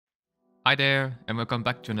Hi there, and welcome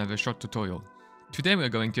back to another short tutorial. Today we're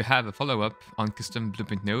going to have a follow-up on custom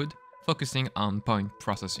blueprint node, focusing on point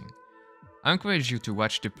processing. I encourage you to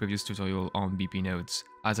watch the previous tutorial on BP nodes,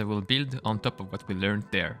 as I will build on top of what we learned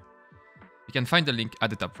there. You can find the link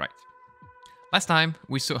at the top right. Last time,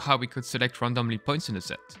 we saw how we could select randomly points in a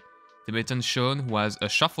set. The method shown was a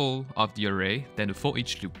shuffle of the array, then a for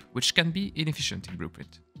each loop, which can be inefficient in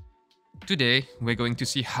Blueprint. Today, we're going to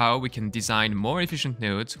see how we can design more efficient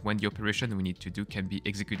nodes when the operation we need to do can be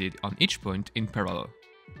executed on each point in parallel.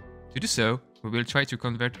 To do so, we will try to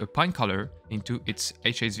convert a point color into its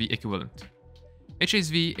HSV equivalent.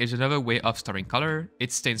 HSV is another way of storing color.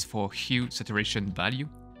 It stands for hue saturation value.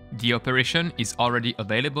 The operation is already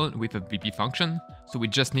available with a BP function, so we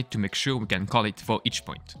just need to make sure we can call it for each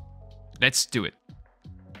point. Let's do it.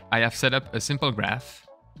 I have set up a simple graph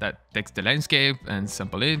that takes the landscape and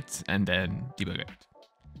sample it and then debug it.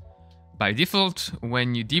 By default,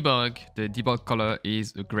 when you debug, the debug color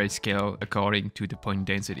is a grayscale according to the point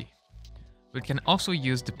density. We can also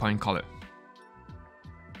use the point color.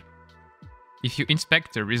 If you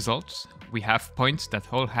inspect the results, we have points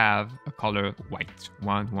that all have a color white,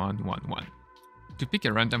 1, 1, 1, 1. To pick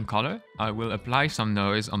a random color, I will apply some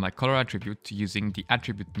noise on my color attribute using the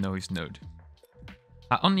attribute noise node.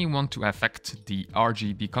 I only want to affect the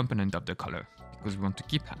RGB component of the color, because we want to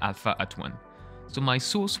keep alpha at 1. So my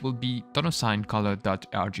source will be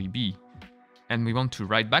 $color.rgb, and we want to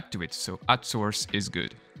write back to it, so @source is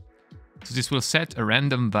good. So this will set a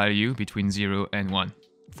random value between 0 and 1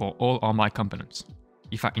 for all of my components.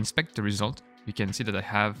 If I inspect the result, you can see that I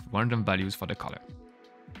have random values for the color.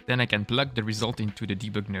 Then I can plug the result into the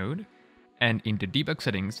debug node, and in the debug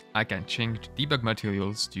settings, I can change debug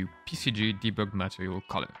materials to PCG debug material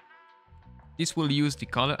color. This will use the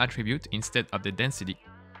color attribute instead of the density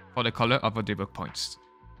for the color of our debug points.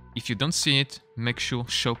 If you don't see it, make sure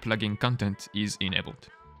show plugin content is enabled.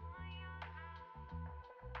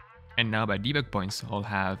 And now my debug points all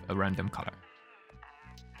have a random color.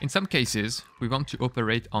 In some cases, we want to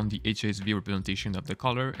operate on the HSV representation of the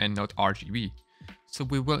color and not RGB. So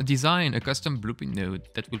we will design a custom blueprint node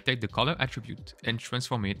that will take the color attribute and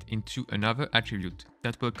transform it into another attribute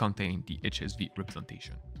that will contain the HSV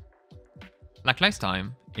representation. Like last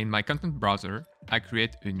time, in my content browser, I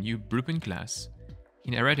create a new blueprint class,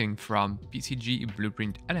 inheriting from PCG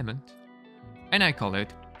Blueprint Element, and I call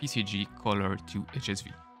it PCG Color to HSV.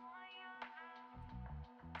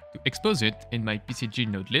 To expose it in my PCG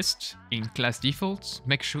node list, in class defaults,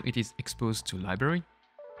 make sure it is exposed to library.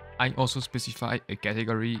 I also specify a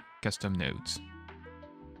category custom nodes.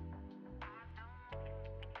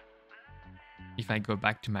 If I go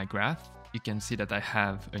back to my graph, you can see that I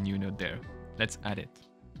have a new node there. Let's add it.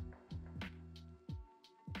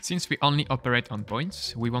 Since we only operate on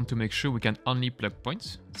points, we want to make sure we can only plug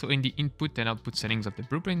points. So in the input and output settings of the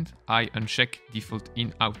blueprint, I uncheck default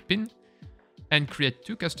in-out pin and create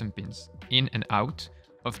two custom pins, in and out,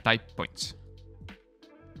 of type points.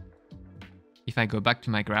 If I go back to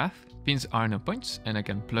my graph, pins are no points, and I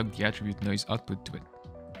can plug the attribute noise output to it.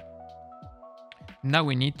 Now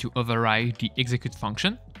we need to override the execute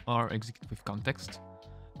function, or execute with context.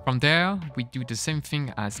 From there, we do the same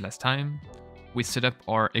thing as last time. We set up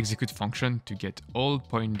our execute function to get all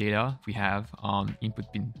point data we have on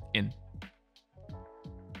input pin in.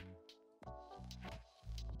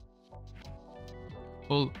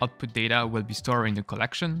 All output data will be stored in the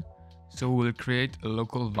collection, so we'll create a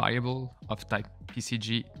local variable of type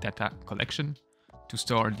PCG data collection to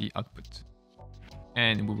store the output.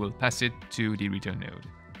 And we will pass it to the return node.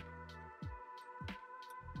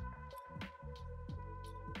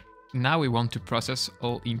 Now we want to process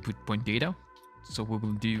all input point data, so we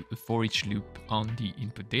will do a for each loop on the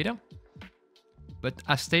input data. But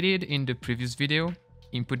as stated in the previous video,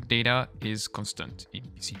 input data is constant in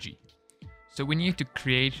PCG. So we need to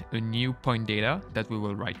create a new point data that we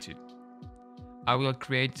will write to. I will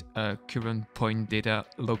create a current point data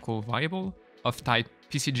local variable of type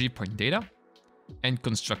PCG point data and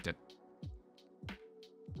construct it.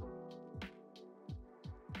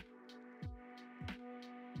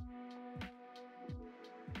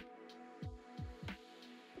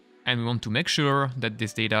 And we want to make sure that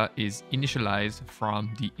this data is initialized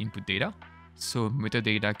from the input data, so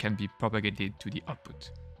metadata can be propagated to the output.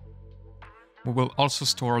 We will also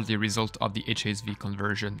store the result of the HSV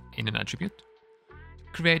conversion in an attribute.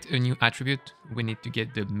 To create a new attribute, we need to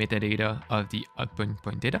get the metadata of the output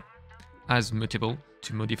point data as mutable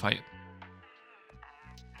to modify it.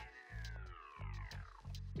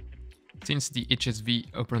 Since the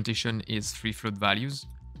HSV representation is free float values,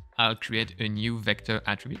 I'll create a new vector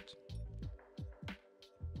attribute.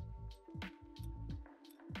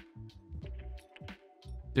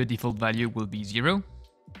 The default value will be 0.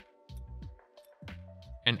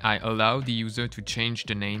 And I allow the user to change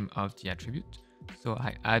the name of the attribute. So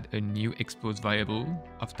I add a new exposed variable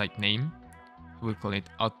of type name. We'll call it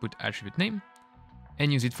output attribute name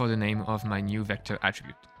and use it for the name of my new vector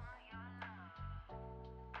attribute.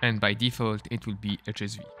 And by default, it will be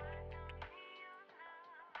HSV.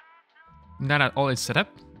 Now that all is set up,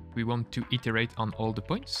 we want to iterate on all the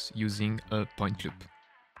points using a point loop.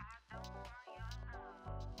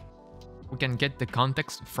 We can get the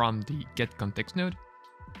context from the getContext node.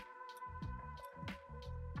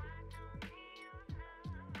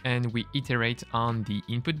 And we iterate on the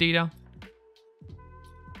input data.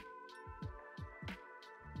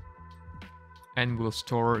 And we'll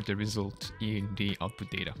store the result in the output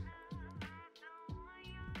data.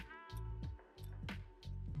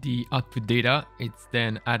 The output data is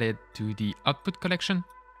then added to the output collection.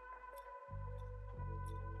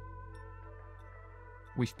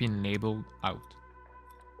 With pin labeled out.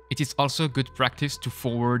 It is also good practice to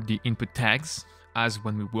forward the input tags, as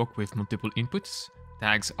when we work with multiple inputs,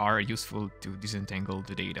 tags are useful to disentangle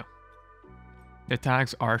the data. The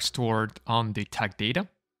tags are stored on the tag data.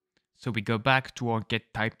 So we go back to our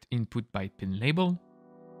getTyped input by pin label,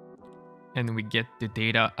 and we get the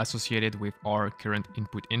data associated with our current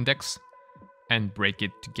input index and break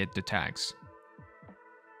it to get the tags.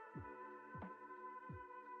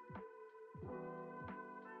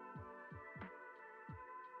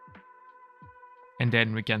 And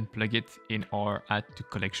then we can plug it in our add to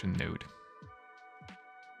collection node.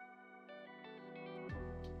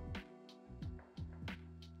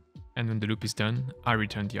 And when the loop is done, I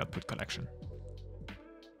return the output collection.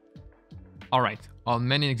 Alright, our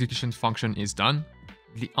main execution function is done.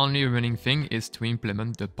 The only remaining thing is to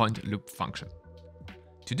implement the point loop function.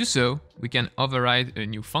 To do so, we can override a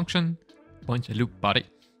new function, point loop body.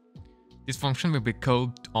 This function will be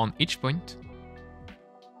called on each point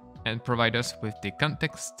and provide us with the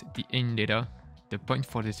context, the in data, the point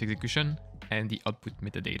for this execution, and the output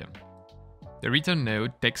metadata. The return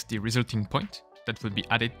node takes the resulting point that will be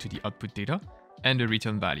added to the output data and the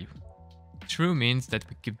return value. True means that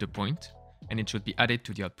we keep the point and it should be added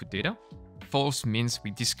to the output data. False means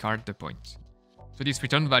we discard the point. So this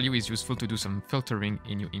return value is useful to do some filtering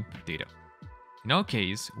in your input data. In our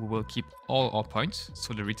case, we will keep all our points,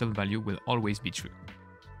 so the return value will always be true.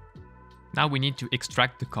 Now we need to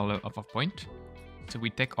extract the color of our point. So we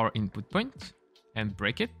take our input point and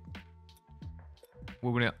break it.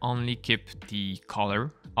 We will only keep the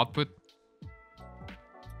color output.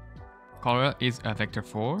 Color is a vector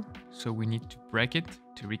 4, so we need to break it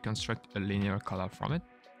to reconstruct a linear color from it.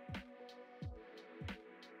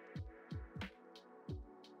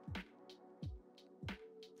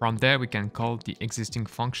 From there, we can call the existing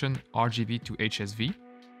function RGB to HSV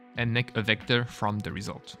and make a vector from the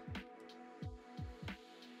result.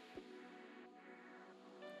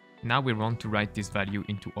 Now we want to write this value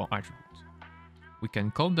into our attribute. We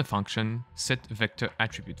can call the function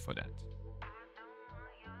setVectorAttribute for that.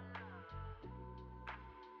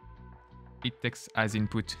 It takes as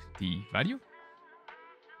input the value,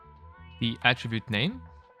 the attribute name,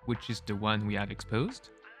 which is the one we have exposed.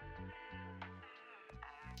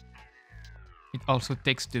 It also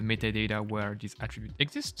takes the metadata where this attribute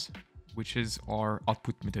exists, which is our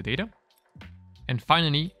output metadata. And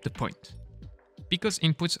finally, the point. Because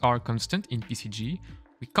inputs are constant in PCG,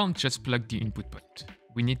 we can't just plug the input point.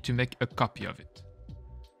 We need to make a copy of it.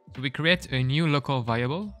 So we create a new local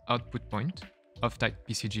variable, output point, of type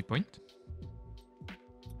PCG point,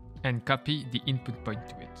 and copy the input point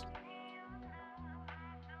to it.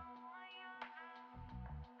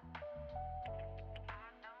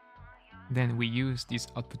 Then we use this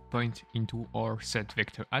output point into our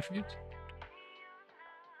setVectorAttribute.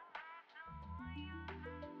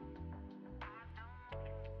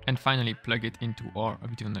 And finally plug it into our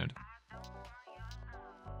return node.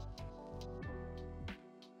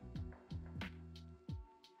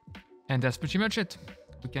 And that's pretty much it.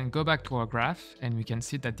 We can go back to our graph and we can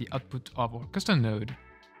see that the output of our custom node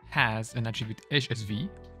has an attribute HSV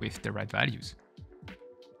with the right values.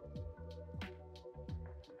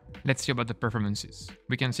 Let's see about the performances.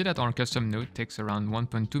 We can see that our custom node takes around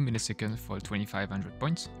 1.2 milliseconds for 2500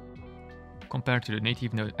 points. Compared to the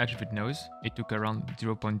native node attribute nodes, it took around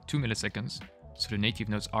 0.2 milliseconds, so the native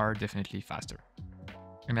nodes are definitely faster.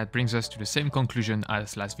 And that brings us to the same conclusion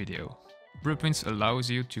as last video. Blueprints allows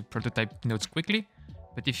you to prototype nodes quickly,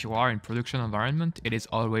 but if you are in production environment, it is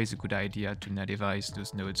always a good idea to nativize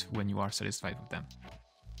those nodes when you are satisfied with them.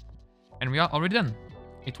 And we are already done.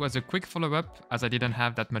 It was a quick follow-up as I didn't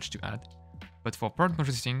have that much to add, but for point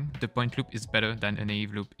processing, the point loop is better than a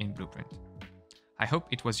naive loop in Blueprint. I hope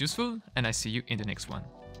it was useful, and I see you in the next one.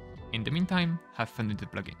 In the meantime, have fun with the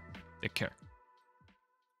plugin. Take care.